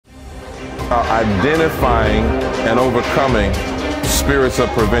Identifying and overcoming spirits of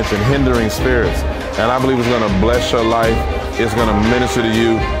prevention, hindering spirits. And I believe it's going to bless your life. It's going to minister to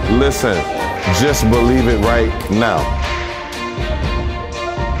you. Listen, just believe it right now.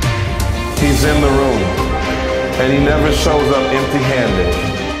 He's in the room, and he never shows up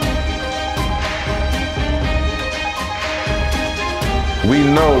empty-handed. We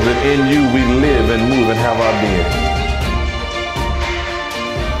know that in you we live and move and have our being.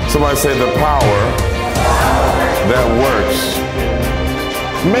 Somebody say the power that works.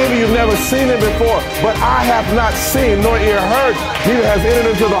 Maybe you've never seen it before, but I have not seen nor ear heard, neither has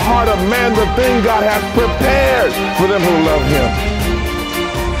entered into the heart of man the thing God has prepared for them who love him.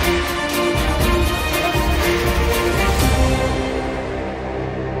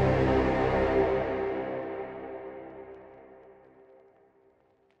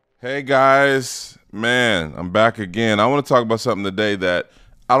 Hey guys, man, I'm back again. I want to talk about something today that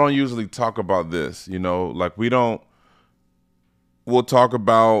I don't usually talk about this, like we'll talk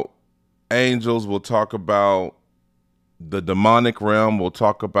about angels, we'll talk about the demonic realm, we'll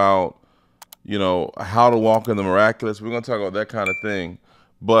talk about, how to walk in the miraculous. We're going to talk about that kind of thing.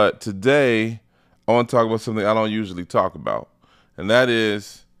 But today, I want to talk about something I don't usually talk about, and that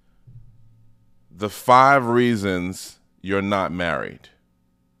is the 5 reasons you're not married.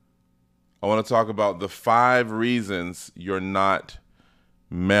 I want to talk about the 5 reasons you're not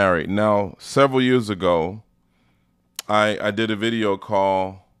married. Now, several years ago, I did a video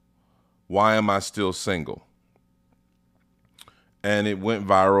called Why Am I Still Single? And it went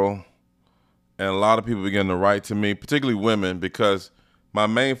viral, and a lot of people began to write to me, particularly women, because my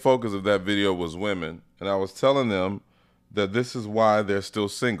main focus of that video was women, and I was telling them that this is why they're still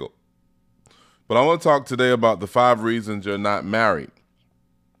single. But I want to talk today about the 5 reasons you're not married.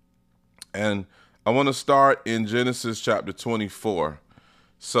 And I want to start in Genesis chapter 24.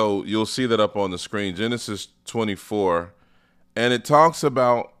 So you'll see that up on the screen, Genesis 24. And it talks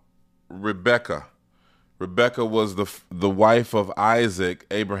about Rebekah. Rebekah was the wife of Isaac,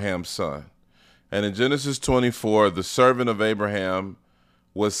 Abraham's son. And in Genesis 24, the servant of Abraham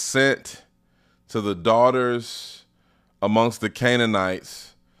was sent to the daughters amongst the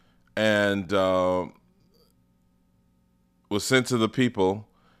Canaanites and was sent to the people.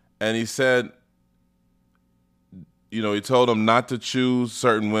 And he said, he told them not to choose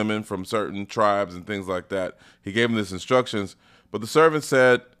certain women from certain tribes and things like that. He gave them these instructions. But the servant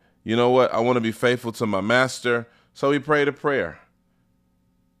said, you know what? I want to be faithful to my master. So he prayed a prayer.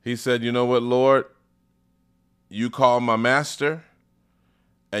 He said, you know what, Lord? You called my master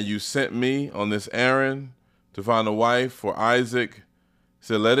and you sent me on this errand to find a wife for Isaac. He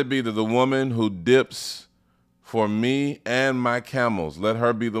said, let it be that the woman who dips for me and my camels, let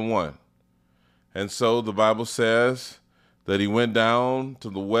her be the one. And so the Bible says that he went down to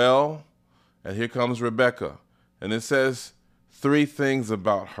the well, and here comes Rebekah. And it says 3 things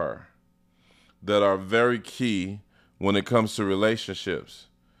about her that are very key when it comes to relationships.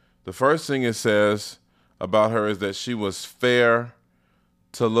 The first thing it says about her is that she was fair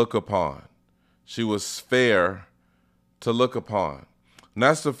to look upon. She was fair to look upon. And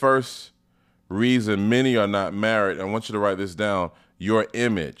that's the first reason many are not married. I want you to write this down. Your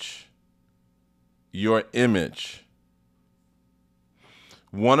image. Your image.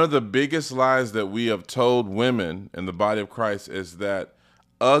 One of the biggest lies that we have told women in the body of Christ is that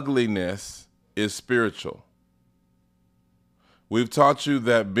ugliness is spiritual. We've taught you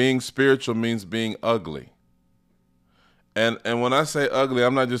that being spiritual means being ugly. And when I say ugly,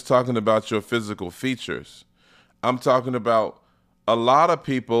 I'm not just talking about your physical features. I'm talking about a lot of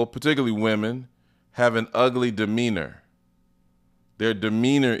people, particularly women, have an ugly demeanor. Their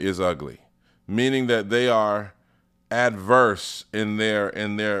demeanor is ugly, meaning that they are adverse in their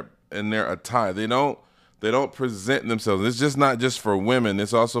attire. They don't present themselves. It's just not just for women,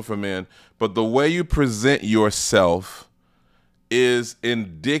 it's also for men. But the way you present yourself is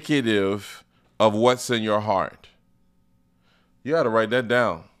indicative of what's in your heart. You got to write that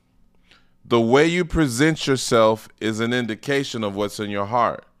down. The way you present yourself is an indication of what's in your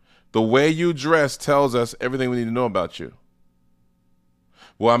heart. The way you dress tells us everything we need to know about you.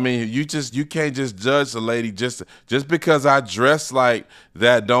 Well, I mean, you can't just judge a lady just because I dress like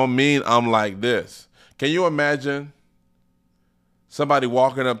that don't mean I'm like this. Can you imagine somebody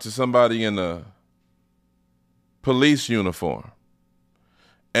walking up to somebody in a police uniform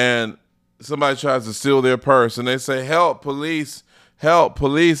and somebody tries to steal their purse and they say, "Help, police, help,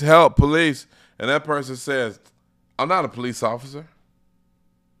 police, help, police." And that person says, "I'm not a police officer."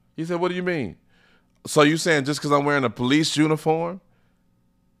 He said, "What do you mean?" "So you saying just because I'm wearing a police uniform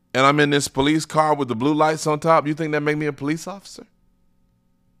and I'm in this police car with the blue lights on top, you think that make me a police officer?"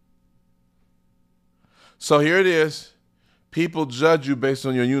 So here it is. People judge you based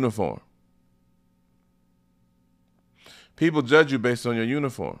on your uniform. People judge you based on your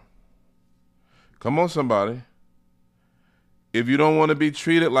uniform. Come on, somebody. If you don't want to be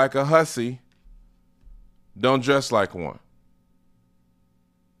treated like a hussy, don't dress like one.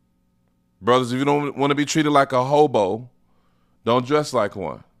 Brothers, if you don't want to be treated like a hobo, don't dress like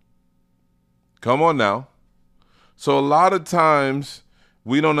one. Come on now. So a lot of times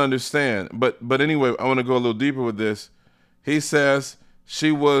we don't understand. But anyway, I want to go a little deeper with this. He says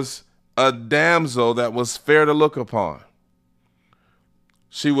she was a damsel that was fair to look upon.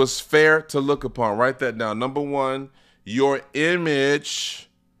 She was fair to look upon. Write that down. Number one, your image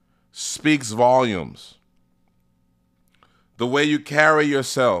speaks volumes. The way you carry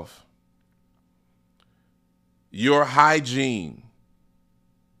yourself, your hygiene.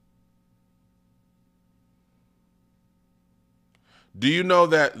 Do you know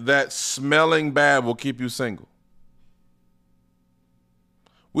that smelling bad will keep you single?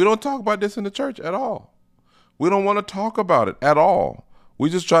 We don't talk about this in the church at all. We don't want to talk about it at all. We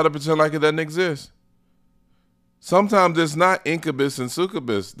just try to pretend like it doesn't exist. Sometimes it's not incubus and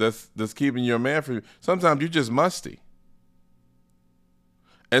succubus that's keeping your man from you. Sometimes you're just musty.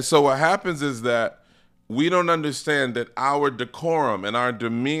 And so what happens is that we don't understand that our decorum and our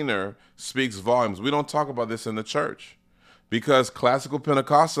demeanor speaks volumes. We don't talk about this in the church because classical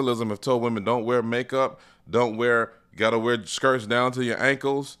Pentecostalism have told women don't wear makeup, gotta wear skirts down to your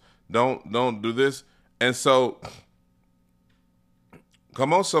ankles, don't do this. And so,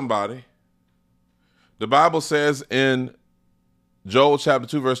 come on, somebody. The Bible says in Joel chapter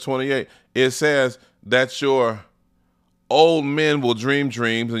 2, verse 28, it says that your old men will dream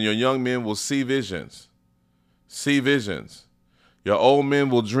dreams and your young men will see visions. See visions. Your old men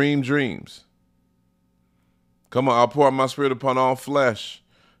will dream dreams. Come on, I'll pour out my spirit upon all flesh.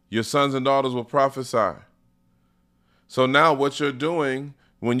 Your sons and daughters will prophesy. So now what you're doing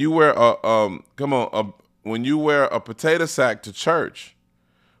when you wear when you wear a potato sack to church,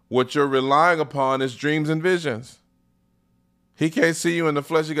 what you're relying upon is dreams and visions. He can't see you in the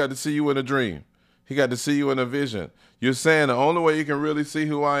flesh. He got to see you in a dream. He got to see you in a vision. You're saying the only way you can really see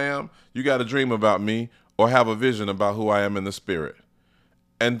who I am, you got to dream about me or have a vision about who I am in the spirit.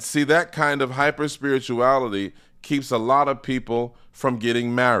 And see, that kind of hyper spirituality keeps a lot of people from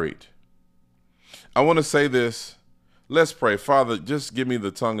getting married. I want to say this. Let's pray. Father, just give me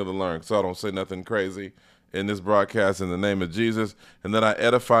the tongue of the learned so I don't say nothing crazy in this broadcast in the name of Jesus, and that I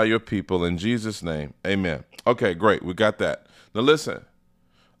edify your people in Jesus' name. Amen. Okay, great. We got that. Now listen,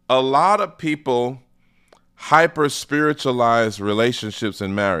 a lot of people hyper spiritualize relationships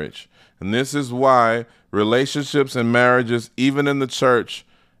and marriage. And this is why relationships and marriages, even in the church,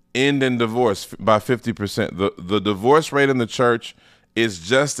 end in divorce by 50%. The divorce rate in the church is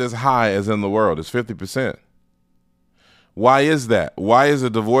just as high as in the world. It's 50%. Why is that? Why is the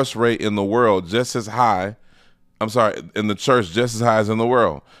divorce rate in the world just as high? In the church just as high as in the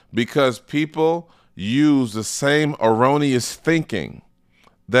world? Because people use the same erroneous thinking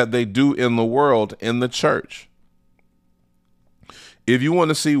that they do in the world in the church. If you want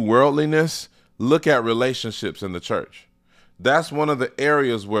to see worldliness, look at relationships in the church. That's one of the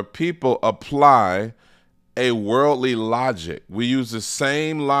areas where people apply a worldly logic. We use the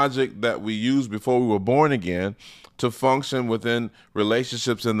same logic that we used before we were born again to function within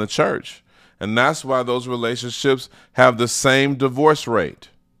relationships in the church. And that's why those relationships have the same divorce rate.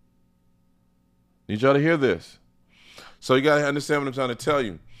 Need y'all to hear this. So you got to understand what I'm trying to tell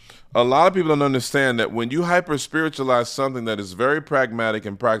you. A lot of people don't understand that when you hyper spiritualize something that is very pragmatic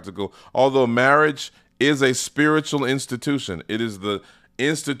and practical, although marriage is a spiritual institution, it is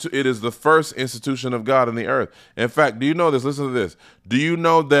the first institution of God in the earth. In fact, do you know this? Listen to this. Do you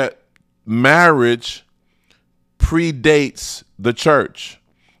know that marriage predates the church?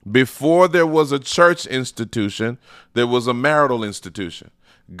 Before there was a church institution, there was a marital institution.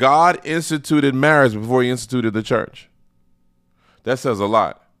 God instituted marriage before he instituted the church. That says a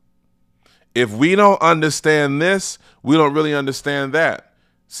lot. If we don't understand this, we don't really understand that.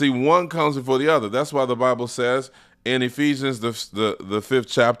 See, one comes before the other. That's why the Bible says in Ephesians, the 5th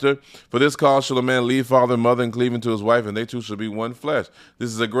chapter, for this cause shall a man leave father and mother and cleave unto his wife, and they two shall be one flesh.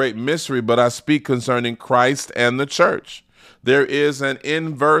 This is a great mystery, but I speak concerning Christ and the church. There is an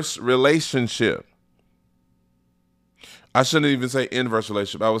inverse relationship. I shouldn't even say inverse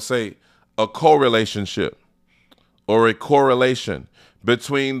relationship. I would say a correlationship or a correlation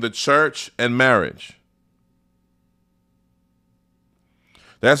between the church and marriage.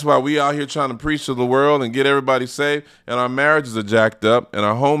 That's why we out here trying to preach to the world and get everybody saved, and our marriages are jacked up and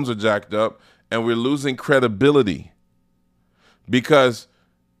our homes are jacked up, and we're losing credibility because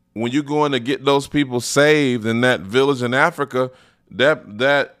when you're going to get those people saved in that village in Africa, that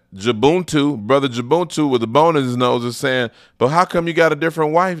Jabuntu, brother Jabuntu with the bone in his nose is saying, but how come you got a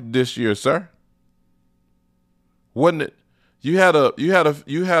different wife this year, sir? Wasn't it? You had a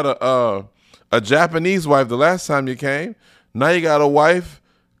Japanese wife the last time you came. Now you got a wife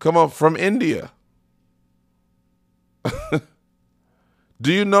come up from India.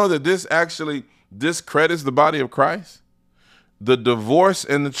 Do you know that this actually discredits the body of Christ? The divorce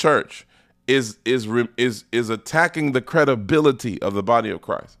in the church is attacking the credibility of the body of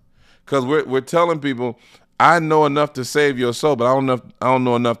Christ. Because we're telling people, I know enough to save your soul, but I don't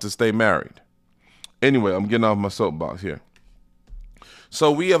know enough to stay married. Anyway, I'm getting off my soapbox here.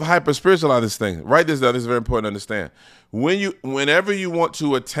 So we have hyper spiritualized this thing. Write this down. This is very important to understand. Whenever you want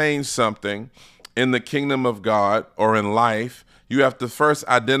to attain something in the kingdom of God or in life, you have to first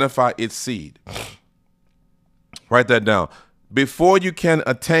identify its seed. Write that down. Before you can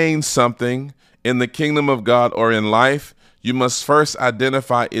attain something in the kingdom of God or in life, you must first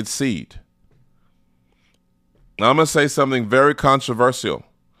identify its seed. Now, I'm going to say something very controversial.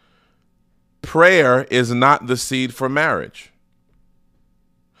 Prayer is not the seed for marriage.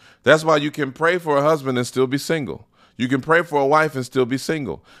 That's why you can pray for a husband and still be single. You can pray for a wife and still be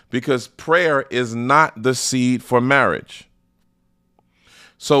single, because prayer is not the seed for marriage.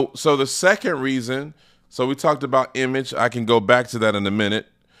 So the second reason, so we talked about image. I can go back to that in a minute.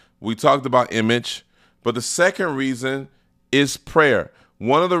 We talked about image, but the second reason is prayer.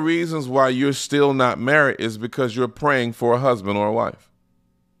 One of the reasons why you're still not married is because you're praying for a husband or a wife.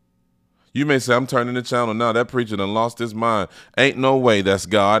 You may say, I'm turning the channel now. That preacher done lost his mind. Ain't no way that's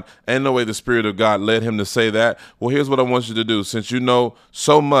God. Ain't no way the Spirit of God led him to say that. Well, here's what I want you to do. Since you know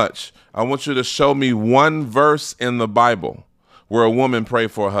so much, I want you to show me one verse in the Bible where a woman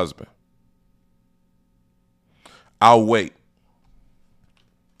prayed for a husband. I'll wait.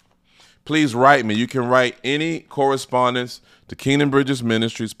 Please write me. You can write any correspondence to Kynan Bridges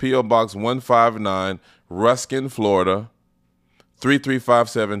Ministries, P.O. Box 159, Ruskin, Florida,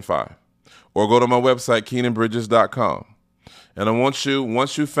 33575. Or go to my website, KynanBridges.com. And I want you,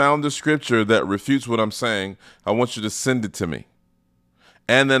 once you found the scripture that refutes what I'm saying, I want you to send it to me.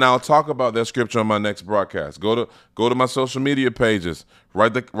 And then I'll talk about that scripture on my next broadcast. Go to my social media pages.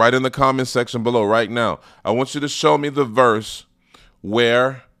 Write in the comment section below right now. I want you to show me the verse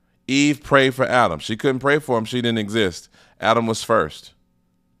where Eve prayed for Adam. She couldn't pray for him. She didn't exist. Adam was first.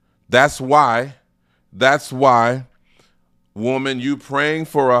 That's why, woman, you praying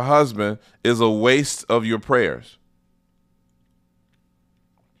for a husband is a waste of your prayers.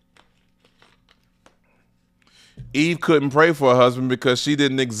 Eve couldn't pray for a husband because she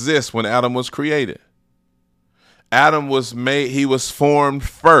didn't exist when Adam was created. Adam was made, he was formed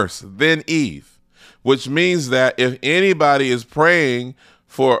first, then Eve, which means that if anybody is praying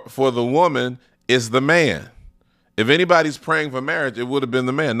for the woman, it's the man. If anybody's praying for marriage, it would have been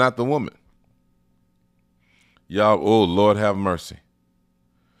the man, not the woman. Y'all, oh, Lord have mercy.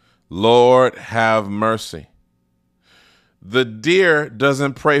 Lord have mercy. The deer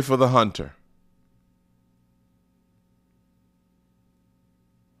doesn't pray for the hunter.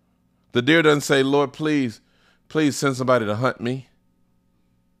 The deer doesn't say, Lord, please send somebody to hunt me.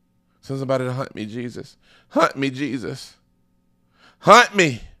 Send somebody to hunt me, Jesus. Hunt me, Jesus. Hunt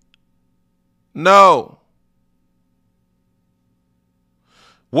me. No.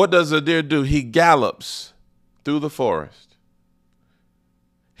 What does a deer do? He gallops through the forest.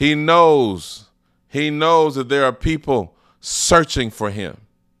 He knows that there are people searching for him.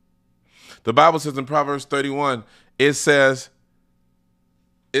 The Bible says in Proverbs 31, it says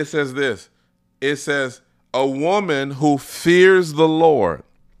this. It says, a woman who fears the Lord,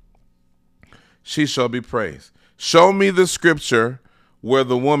 she shall be praised. Show me the scripture where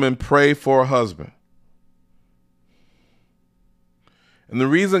the woman prayed for a husband. And the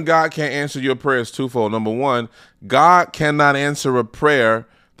reason God can't answer your prayer is twofold. Number one, God cannot answer a prayer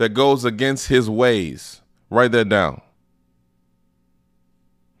that goes against his ways. Write that down.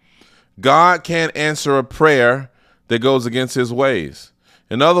 God can't answer a prayer that goes against his ways.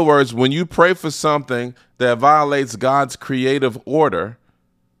 In other words, when you pray for something that violates God's creative order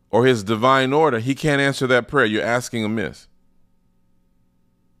or his divine order, he can't answer that prayer. You're asking amiss.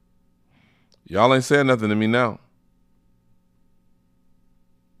 Y'all ain't saying nothing to me now.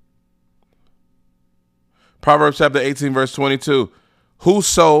 Proverbs chapter 18, verse 22.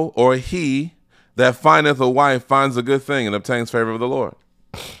 Whoso or he that findeth a wife finds a good thing and obtains favor of the Lord.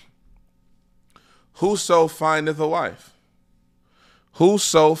 Whoso findeth a wife.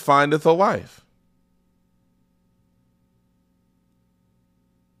 Whoso findeth a wife.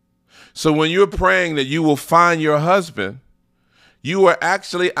 So when you're praying that you will find your husband, You are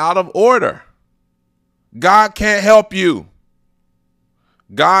actually out of order. God can't help you.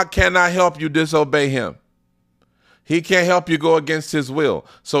 God cannot help you disobey him. He can't help you go against his will.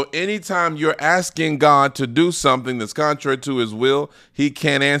 So anytime you're asking God to do something that's contrary to his will, he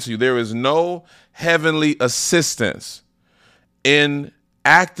can't answer you. There is no heavenly assistance in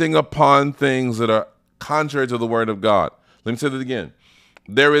acting upon things that are contrary to the word of God. Let me say that again.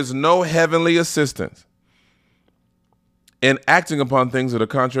 There is no heavenly assistance in acting upon things that are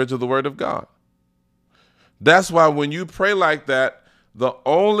contrary to the word of God. That's why when you pray like that, the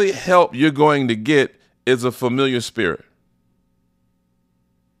only help you're going to get is a familiar spirit.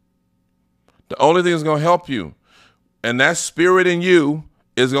 The only thing that's going to help you, and that spirit in you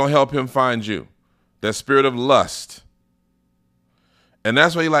is going to help him find you. That spirit of lust. And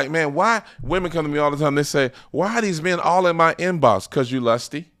that's why you're like, man, why? Women come to me all the time. They say, why are these men all in my inbox? Because you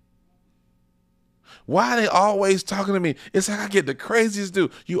lusty. Why are they always talking to me? It's like I get the craziest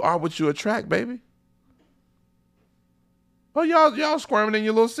dude. You are what you attract, baby. Oh, y'all squirming in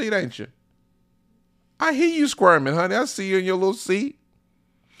your little seat, ain't you? I hear you squirming, honey. I see you in your little seat.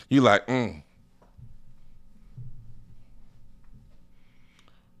 You like, Yeah,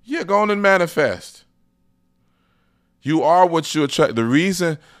 go on and manifest. You are what you attract. The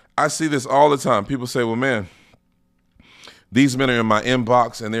reason I see this all the time, people say, well, man, these men are in my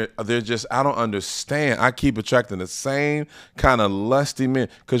inbox and they're just, I don't understand. I keep attracting the same kind of lusty men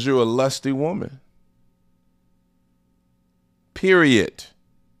because you're a lusty woman. Period.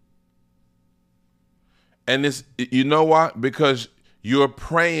 And this, you know why? Because you're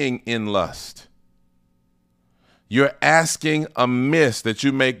praying in lust. You're asking amiss that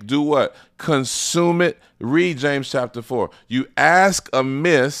you may do what? Consume it. Read James chapter 4. You ask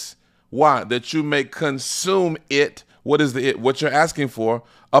amiss, why? That you may consume it. What is the it? What you're asking for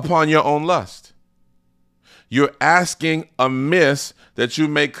upon your own lust. You're asking amiss that you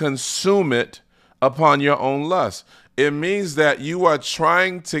may consume it upon your own lust. It means that you are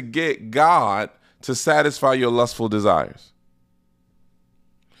trying to get God to satisfy your lustful desires.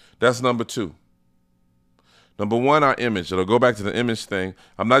 That's number two. Number one, our image. It'll go back to the image thing.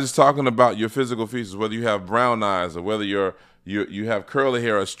 I'm not just talking about your physical features, whether you have brown eyes or whether you have curly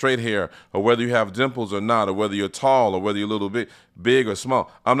hair or straight hair, or whether you have dimples or not, or whether you're tall or whether you're a little bit big or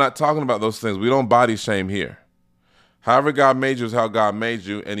small. I'm not talking about those things. We don't body shame here. However God made you is how God made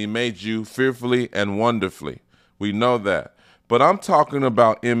you, and he made you fearfully and wonderfully. We know that. But I'm talking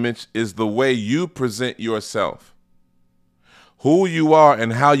about image is the way you present yourself. Who you are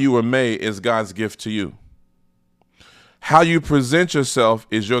and how you were made is God's gift to you. How you present yourself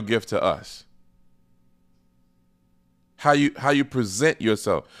is your gift to us. How you present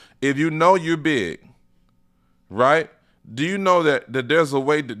yourself. If you know you're big, right? Do you know that there's a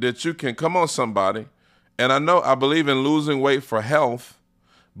way that you can come on somebody? And I believe in losing weight for health,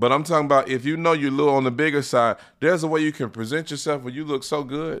 but I'm talking about if you know you're a little on the bigger side, there's a way you can present yourself where you look so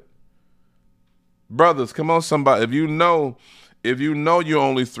good. Brothers, come on somebody. If you know you're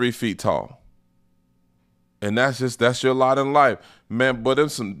only 3 feet tall, and that's your lot in life, man. But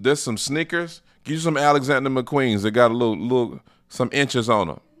there's some sneakers. Get you some Alexander McQueens that got some inches on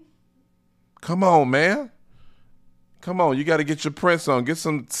them. Come on, man. Come on, you got to get your prints on. Get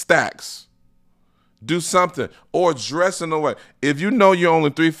some stacks. Do something, or dress in a way. If you know you're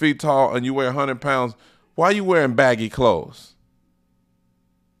only 3 feet tall and you weigh 100 pounds, why are you wearing baggy clothes?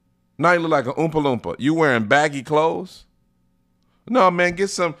 Now you look like an Oompa Loompa. You wearing baggy clothes? No, man.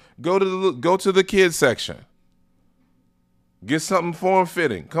 Go to the kids section. Get something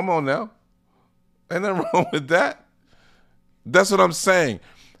form-fitting. Come on now. Ain't nothing wrong with that. That's what I'm saying.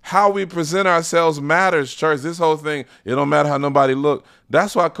 How we present ourselves matters, church. This whole thing, it don't matter how nobody look.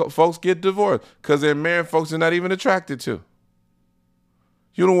 That's why folks get divorced, because they're marrying folks they're not even attracted to.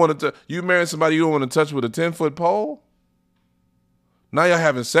 You don't want to. You marrying somebody you don't want to touch with a 10-foot pole. Now you're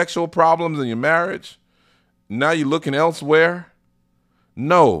having sexual problems in your marriage. Now you're looking elsewhere.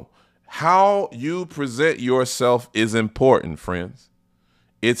 No. How you present yourself is important, friends.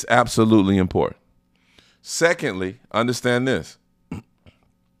 It's absolutely important. Secondly, understand this.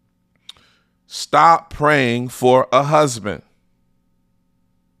 Stop praying for a husband.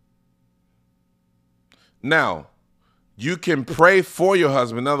 Now, you can pray for your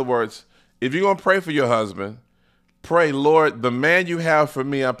husband. In other words, if you're going to pray for your husband, pray, Lord, the man you have for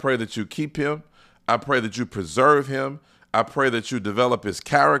me, I pray that you keep him. I pray that you preserve him. I pray that you develop his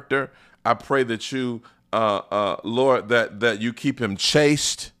character. I pray that you, Lord, that you keep him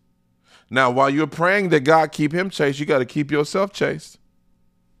chaste. Now, while you're praying that God keep him chaste, you got to keep yourself chaste.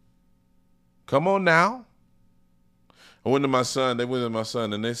 Come on now. They went to my son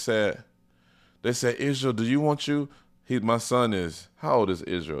and they said, Israel, do you want you My son is, how old is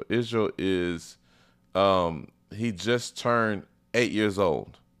Israel? Israel is, he just turned 8 years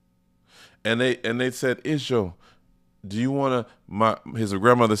old. And they said, Israel, do you want to, his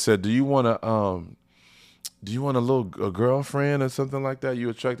grandmother said, do you want a little a girlfriend or something like that? You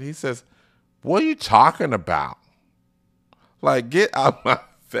attracted? He says, what are you talking about? Like, get out my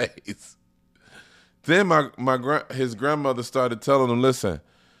face. Then his grandmother started telling him, listen,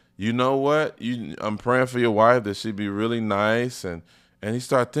 you know what? I'm praying for your wife that she be really nice. And he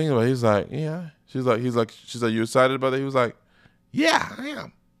started thinking about it. He's like, yeah. She's like, you excited about that? He was like, yeah, I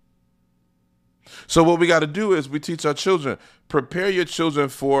am. So what we got to do is we teach our children, prepare your children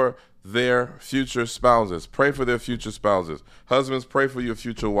for their future spouses. Pray for their future spouses. Husbands, pray for your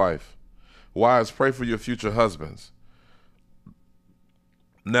future wife. Wives, pray for your future husbands.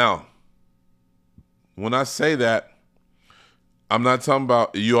 Now, when I say that, I'm not talking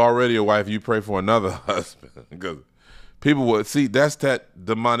about you already a wife, you pray for another husband. Because people will see, that's that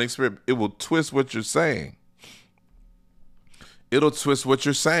demonic spirit. It will twist what you're saying. It'll twist what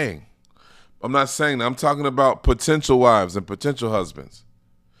you're saying. I'm not saying that. I'm talking about potential wives and potential husbands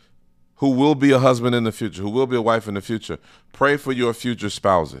who will be a husband in the future, who will be a wife in the future. Pray for your future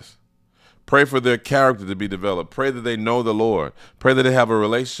spouses. Pray for their character to be developed. Pray that they know the Lord. Pray that they have a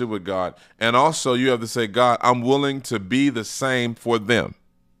relationship with God. And also you have to say, God, I'm willing to be the same for them.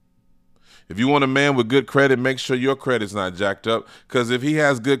 If you want a man with good credit, make sure your credit's not jacked up. Because if he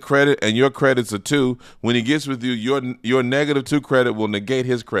has good credit and your credit's a 2, when he gets with you, your negative 2 credit will negate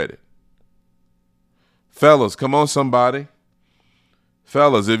his credit. Fellas, come on, somebody.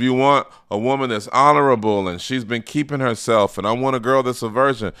 Fellas, if you want a woman that's honorable and she's been keeping herself, and I want a girl that's a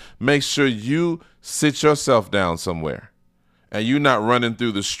virgin, make sure you sit yourself down somewhere and you're not running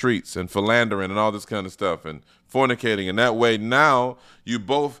through the streets and philandering and all this kind of stuff and fornicating. And that way now you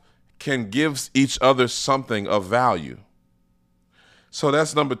both can give each other something of value. So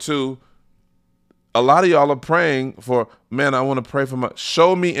that's number 2. A lot of y'all are praying for, man, I want to pray for my,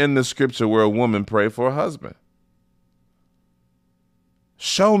 show me in the scripture where a woman prayed for a husband.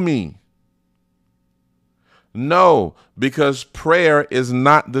 Show me. No, because prayer is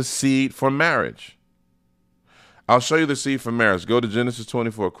not the seed for marriage. I'll show you the seed for marriage. Go to Genesis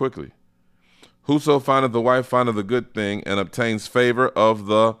 24 quickly. Whoso findeth a wife findeth a good thing and obtains favor of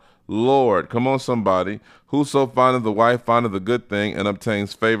the Lord. Come on, somebody. Whoso findeth a wife findeth a good thing and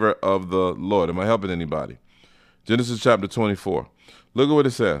obtains favor of the Lord. Am I helping anybody? Genesis chapter 24. Look at what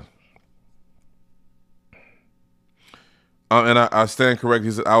it says. And I stand correct.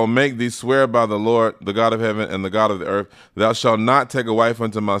 He said, I will make thee swear by the Lord, the God of heaven and the God of the earth, thou shalt not take a wife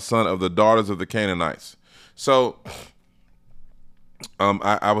unto my son of the daughters of the Canaanites. So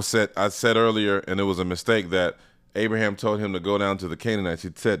I said earlier, and it was a mistake, that Abraham told him to go down to the Canaanites.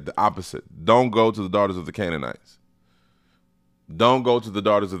 He said the opposite. Don't go to the daughters of the Canaanites. Don't go to the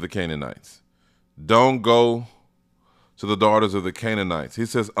daughters of the Canaanites. Don't go to the daughters of the Canaanites. He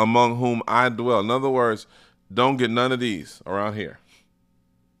says, among whom I dwell. In other words, don't get none of these around here.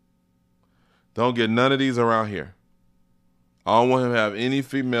 Don't get none of these around here. I don't want him to have any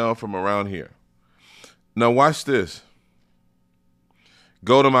female from around here. Now watch this.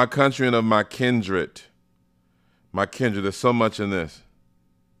 Go to my country and of my kindred. My kindred, there's so much in this.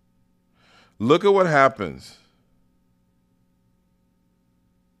 Look at what happens.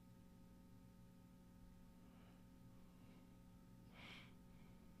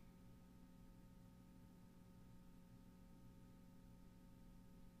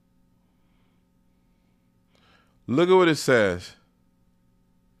 Look at what it says.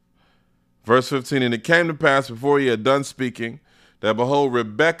 Verse 15, and it came to pass before he had done speaking, that behold,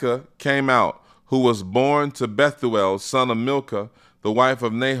 Rebekah came out, who was born to Bethuel, son of Milcah, the wife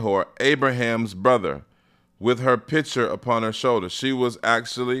of Nahor, Abraham's brother, with her pitcher upon her shoulder. She was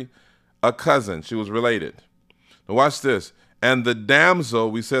actually a cousin. She was related. Now watch this. And the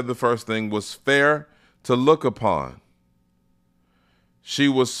damsel, we said the first thing, was fair to look upon. She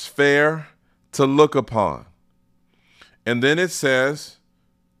was fair to look upon. And then it says,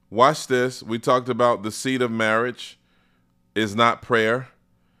 watch this. We talked about the seed of marriage is not prayer.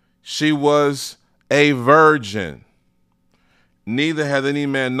 She was a virgin. Neither had any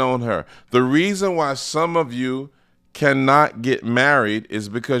man known her. The reason why some of you cannot get married is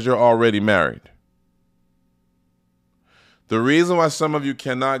because you're already married. The reason why some of you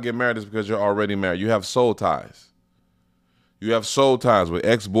cannot get married is because you're already married. You have soul ties. You have soul ties with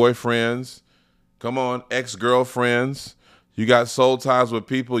ex-boyfriends. Come on, ex-girlfriends. You got soul ties with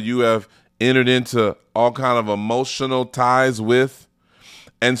people you have entered into all kind of emotional ties with.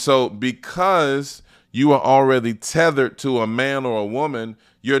 And so because you are already tethered to a man or a woman,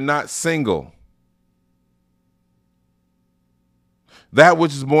 you're not single. That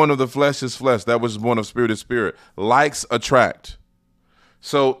which is born of the flesh is flesh. That which is born of spirit is spirit. Likes attract.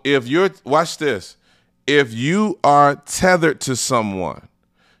 So if you're, watch this, if you are tethered to someone,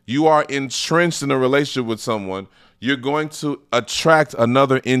 you are entrenched in a relationship with someone, you're going to attract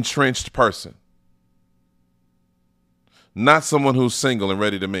another entrenched person, not someone who's single and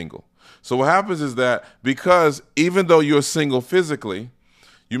ready to mingle. So what happens is that because even though you're single physically,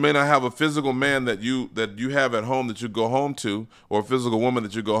 you may not have a physical man that you have at home that you go home to, or a physical woman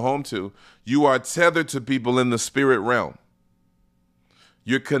that you go home to. You are tethered to people in the spirit realm.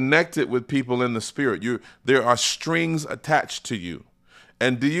 You're connected with people in the spirit. There are strings attached to you.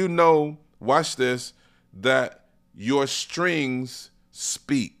 And do you know, watch this, that your strings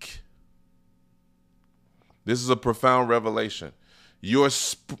speak? This is a profound revelation. Your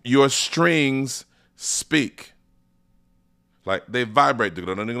strings speak. Like they vibrate.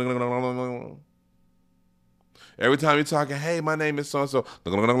 Every time you're talking, hey, my name is so-and-so.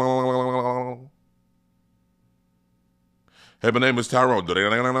 Hey, my name is Tyrone.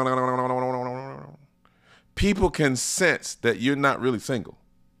 People can sense that you're not really single.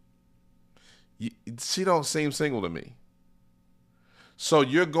 She don't seem single to me. So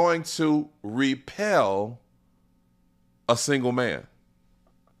you're going to repel a single man.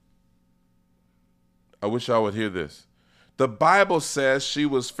 I wish I would hear this. The Bible says she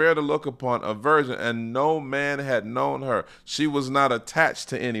was fair to look upon, a virgin, and no man had known her. She was not attached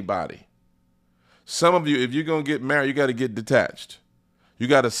to anybody. Some of you, if you're going to get married, you got to get detached. You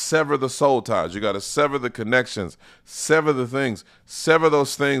got to sever the soul ties. You got to sever the connections, sever the things, sever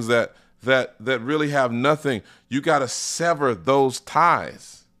those things that really have nothing. You got to sever those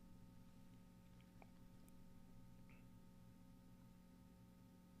ties.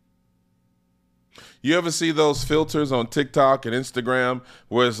 You ever see those filters on TikTok and Instagram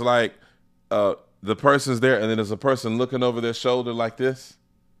where it's like the person's there and then there's a person looking over their shoulder like this?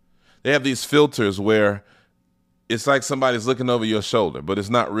 They have these filters where it's like somebody's looking over your shoulder, but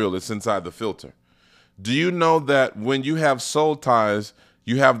it's not real. It's inside the filter. Do you know that when you have soul ties,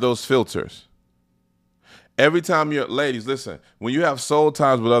 you have those filters? Every time you're, ladies, listen, when you have soul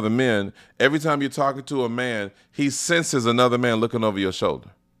ties with other men, every time you're talking to a man, he senses another man looking over your shoulder.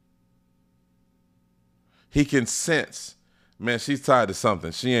 He can sense, man, she's tied to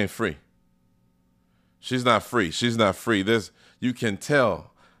something. She ain't free. She's not free. She's not free. You can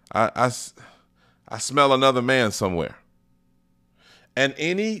tell. I smell another man somewhere. And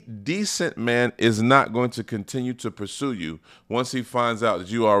any decent man is not going to continue to pursue you once he finds out that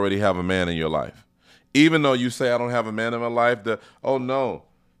you already have a man in your life. Even though you say, I don't have a man in my life, oh, no.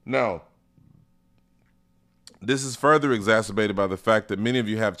 This is further exacerbated by the fact that many of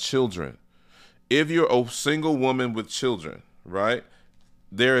you have children. If you're a single woman with children, right,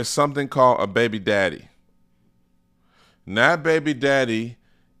 there is something called a baby daddy. Now, baby daddy,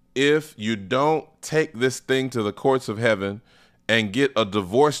 if you don't take this thing to the courts of heaven and get a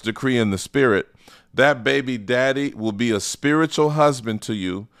divorce decree in the spirit, that baby daddy will be a spiritual husband to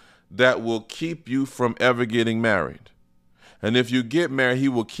you that will keep you from ever getting married. And if you get married, he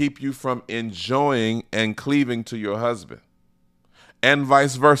will keep you from enjoying and cleaving to your husband, and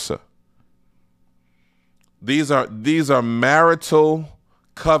vice versa. These are marital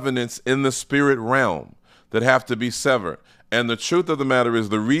covenants in the spirit realm that have to be severed. And the truth of the matter is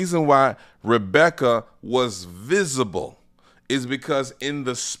the reason why Rebecca was visible is because in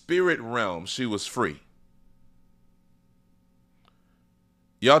the spirit realm, she was free.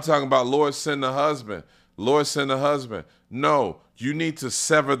 Y'all talking about Lord send a husband. Lord send a husband. No, you need to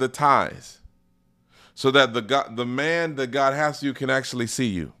sever the ties so that the man that God has you can actually see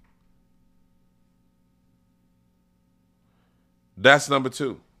you. That's number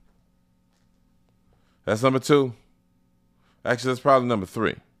two. That's number two. Actually, that's probably number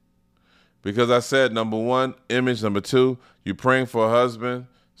three. Because I said number one, image. Number two, you're praying for a husband.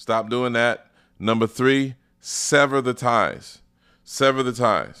 Stop doing that. Number three, sever the ties. Sever the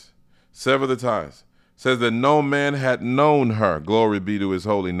ties. Sever the ties. Says that no man had known her. Glory be to his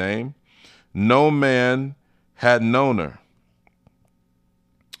holy name. No man had known her.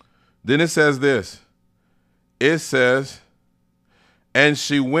 Then it says this. It says, and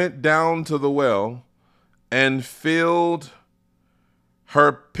she went down to the well and filled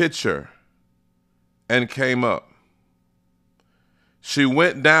her pitcher and came up. She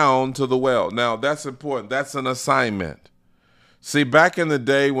went down to the well. Now, that's important. That's an assignment. See, back in the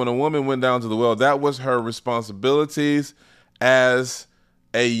day when a woman went down to the well, that was her responsibilities as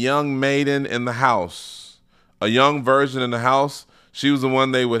a young maiden in the house, a young virgin in the house. She was the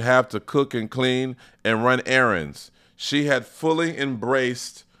one they would have to cook and clean and run errands. She had fully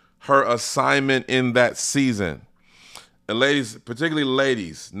embraced her assignment in that season. And ladies, particularly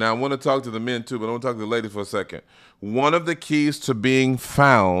ladies. Now, I want to talk to the men too, but I want to talk to the ladies for a second. One of the keys to being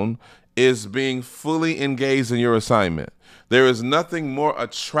found is being fully engaged in your assignment. There is nothing more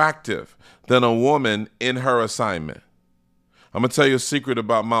attractive than a woman in her assignment. I'm going to tell you a secret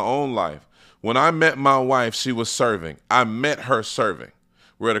about my own life. When I met my wife, she was serving. I met her serving.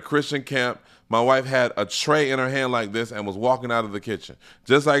 We're at a Christian camp. My wife had a tray in her hand like this and was walking out of the kitchen.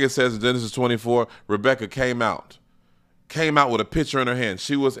 Just like it says in Genesis 24, Rebecca came out with a pitcher in her hand.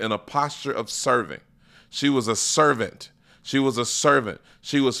 She was in a posture of serving. She was a servant. She was a servant.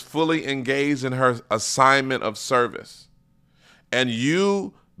 She was fully engaged in her assignment of service. And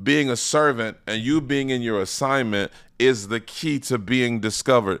you being a servant and you being in your assignment is the key to being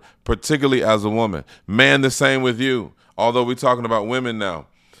discovered, particularly as a woman. Man, the same with you, although we're talking about women now.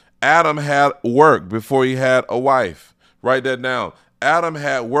 Adam had work before he had a wife. Write that down. Adam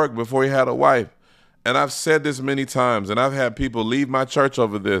had work before he had a wife. And I've said this many times, and I've had people leave my church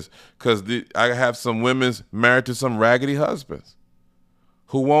over this because I have some women married to some raggedy husbands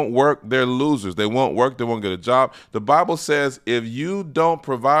who won't work. They're losers. They won't work. They won't get a job. The Bible says if you don't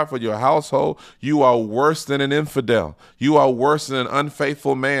provide for your household, you are worse than an infidel. You are worse than an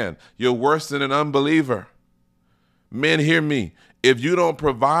unfaithful man. You're worse than an unbeliever. Men, hear me. If you don't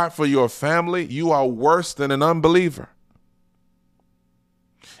provide for your family, you are worse than an unbeliever.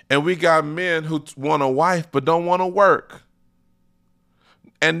 And we got men who want a wife but don't want to work.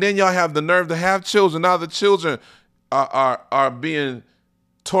 And then y'all have the nerve to have children. Now the children are being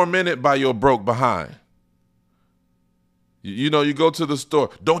tormented by your broke behind. You know, you go to the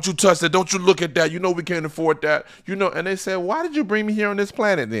store. Don't you touch that. Don't you look at that. You know we can't afford that. You know, and they say, why did you bring me here on this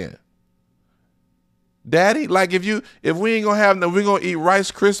planet then? Daddy, like if we ain't gonna have no, we're gonna eat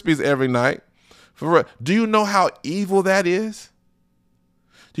Rice Krispies every night. Do you know how evil that is?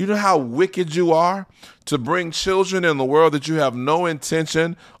 Do you know how wicked you are to bring children in the world that you have no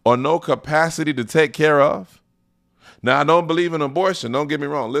intention or no capacity to take care of? Now, I don't believe in abortion. Don't get me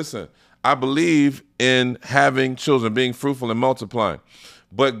wrong. Listen, I believe in having children, being fruitful and multiplying.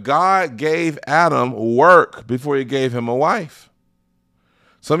 But God gave Adam work before he gave him a wife.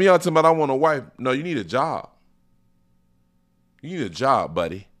 Some of y'all talking about, I want a wife. No, you need a job. You need a job,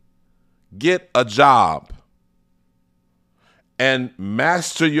 buddy. Get a job and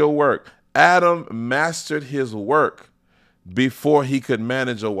master your work. Adam mastered his work before he could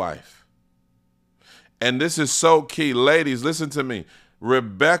manage a wife. And this is so key. Ladies, listen to me.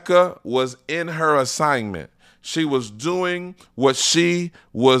 Rebecca was in her assignment. She was doing what she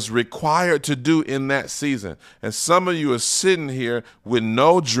was required to do in that season. And some of you are sitting here with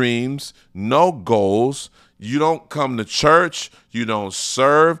no dreams, no goals. You don't come to church. You don't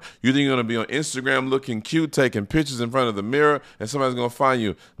serve. You think you're going to be on Instagram looking cute, taking pictures in front of the mirror, and somebody's going to find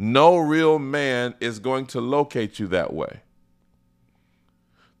you. No real man is going to locate you that way.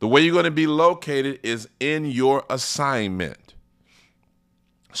 The way you're going to be located is in your assignment.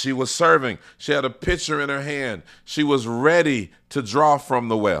 She was serving. She had a pitcher in her hand. She was ready to draw from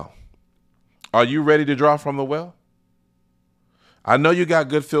the well. Are you ready to draw from the well? I know you got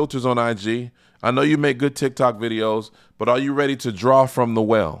good filters on IG. I know you make good TikTok videos, but are you ready to draw from the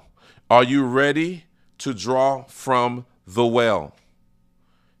well? Are you ready to draw from the well?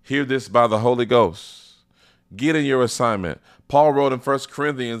 Hear this by the Holy Ghost. Get in your assignment. Paul wrote in 1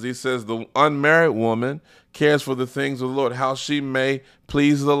 Corinthians, he says, the unmarried woman cares for the things of the Lord, how she may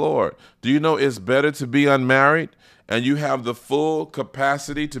please the Lord. Do you know it's better to be unmarried and you have the full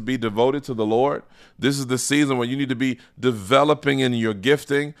capacity to be devoted to the Lord? This is the season where you need to be developing in your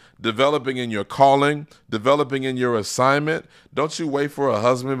gifting, developing in your calling, developing in your assignment. Don't you wait for a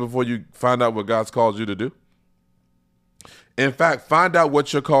husband before you find out what God's called you to do. In fact, find out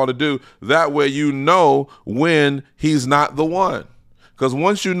what you're called to do. That way you know when he's not the one. Because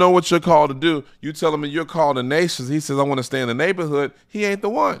once you know what you're called to do, you tell him you're called to nations. He says, I want to stay in the neighborhood. He ain't the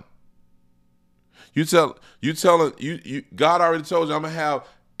one. You tell him, God already told you I'm going to have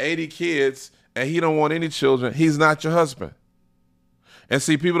 80 kids and he don't want any children. He's not your husband. And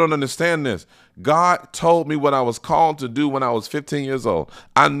see, people don't understand this. God told me what I was called to do when I was 15 years old.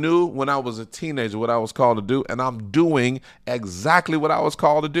 I knew when I was a teenager what I was called to do, and I'm doing exactly what I was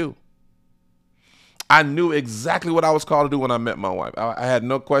called to do. I knew exactly what I was called to do when I met my wife. I had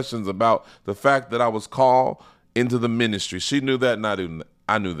no questions about the fact that I was called into the ministry. She knew that, and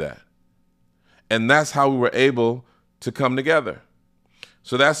I knew that. And that's how we were able to come together.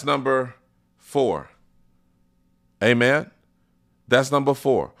 So that's number 4. Amen? That's number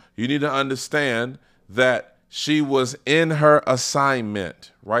 4. You need to understand that she was in her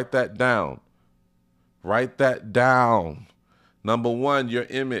assignment. Write that down. Write that down. Number 1, your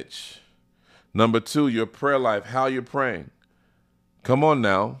image. Number 2, your prayer life, how you're praying. Come on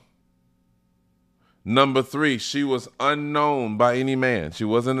now. Number 3, she was unknown by any man. She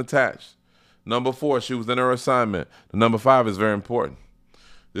wasn't attached. Number 4, she was in her assignment. The number 5 is very important.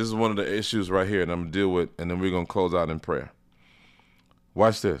 This is one of the issues right here that I'm going to deal with, and then we're going to close out in prayer.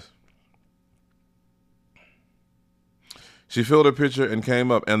 Watch this. She filled her pitcher and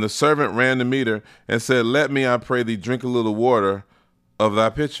came up, and the servant ran to meet her and said, "Let me, I pray thee, drink a little water of thy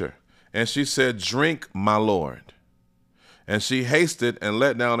pitcher." And she said, "Drink, my lord." And she hasted and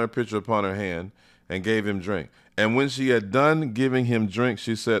let down her pitcher upon her hand and gave him drink. And when she had done giving him drink,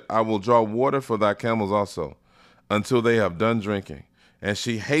 she said, "I will draw water for thy camels also, until they have done drinking." And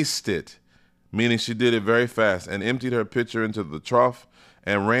she hasted, meaning she did it very fast, and emptied her pitcher into the trough,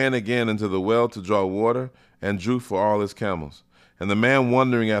 and ran again into the well to draw water, and drew for all his camels. And the man,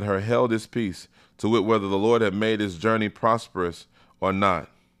 wondering at her, held his peace, to wit, whether the Lord had made his journey prosperous or not.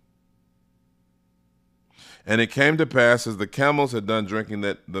 And it came to pass, as the camels had done drinking,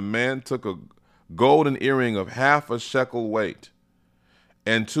 that the man took a golden earring of 1/2 shekel weight,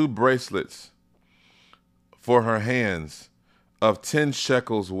 and 2 bracelets for her hands of 10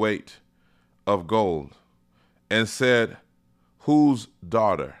 shekels weight of gold, and said, "Whose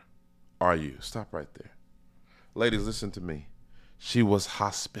daughter are you?" Stop right there. Ladies, listen to me. She was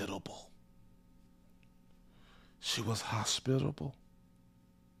hospitable. She was hospitable.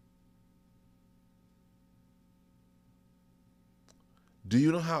 Do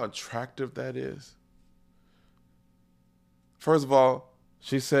you know how attractive that is? First of all,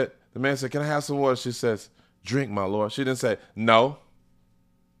 she said, the man said, "Can I have some water?" She says, "Drink, my lord." She didn't say, "No.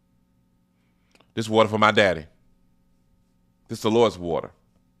 This water for my daddy. This is the Lord's water."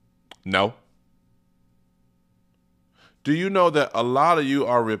 No. Do you know that a lot of you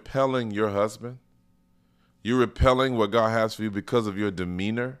are repelling your husband? You're repelling what God has for you because of your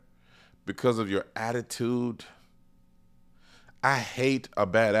demeanor, because of your attitude. I hate a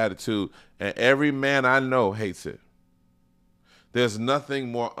bad attitude, and every man I know hates it. There's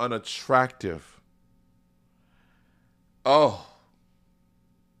nothing more unattractive. Oh,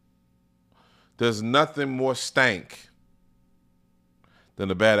 there's nothing more stank than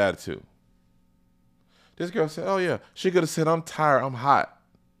a bad attitude. This girl said, "Oh yeah." She could have said, "I'm tired, I'm hot.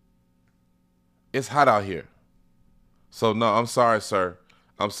 It's hot out here." So no, I'm sorry, sir.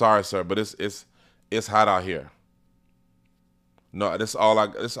 I'm sorry, sir, but it's hot out here. No, this all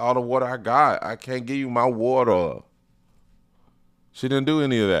the water I got. I can't give you my water. She didn't do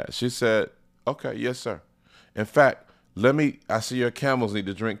any of that. She said, "Okay, yes, sir. In fact, I see your camels need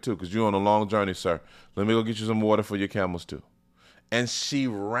to drink too, because you're on a long journey, sir. Let me go get you some water for your camels too." And she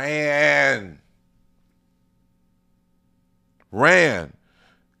ran.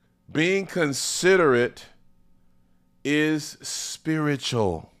 Being considerate is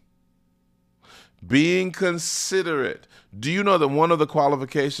spiritual. Being considerate. Do you know that one of the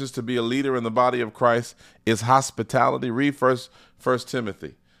qualifications to be a leader in the body of Christ is hospitality? Read First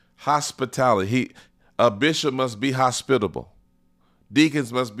Timothy. Hospitality. A bishop must be hospitable.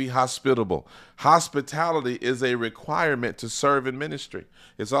 Deacons must be hospitable. Hospitality is a requirement to serve in ministry.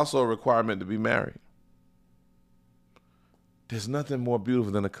 It's also a requirement to be married. There's nothing more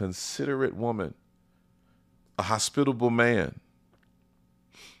beautiful than a considerate woman, a hospitable man.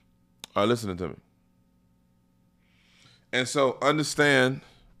 Are you listening to me? And so understand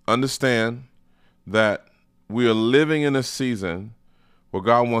that we are living in a season where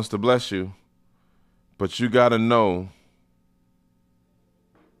God wants to bless you, but you got to know.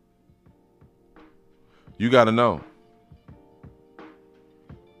 You got to know.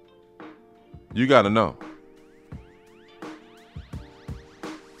 You got to know.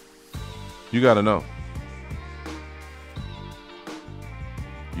 You got to know.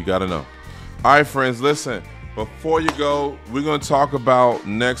 You got to know. All right, friends, listen. Before you go, we're going to talk about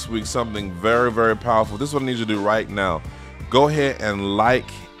next week something very, very powerful. This is what I need you to do right now. Go ahead and like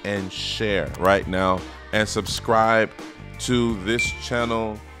and share right now and subscribe to this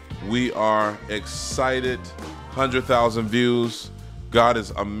channel. We are excited. 100,000 views. God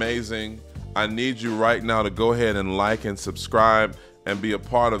is amazing. I need you right now to go ahead and like and subscribe and be a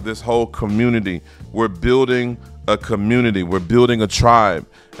part of this whole community. We're building a community. We're building a tribe.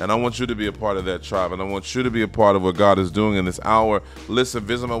 And I want you to be a part of that tribe. And I want you to be a part of what God is doing in this hour. Listen,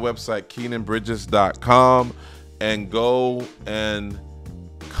 visit my website, KynanBridges.com, and go and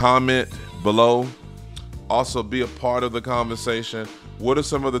comment below. Also, be a part of the conversation. What are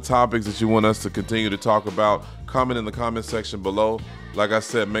some of the topics that you want us to continue to talk about? Comment in the comment section below. Like I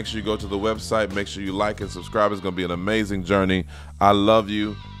said, make sure you go to the website. Make sure you like and subscribe. It's going to be an amazing journey. I love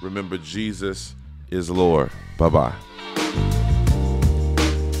you. Remember, Jesus is Lord. Bye-bye.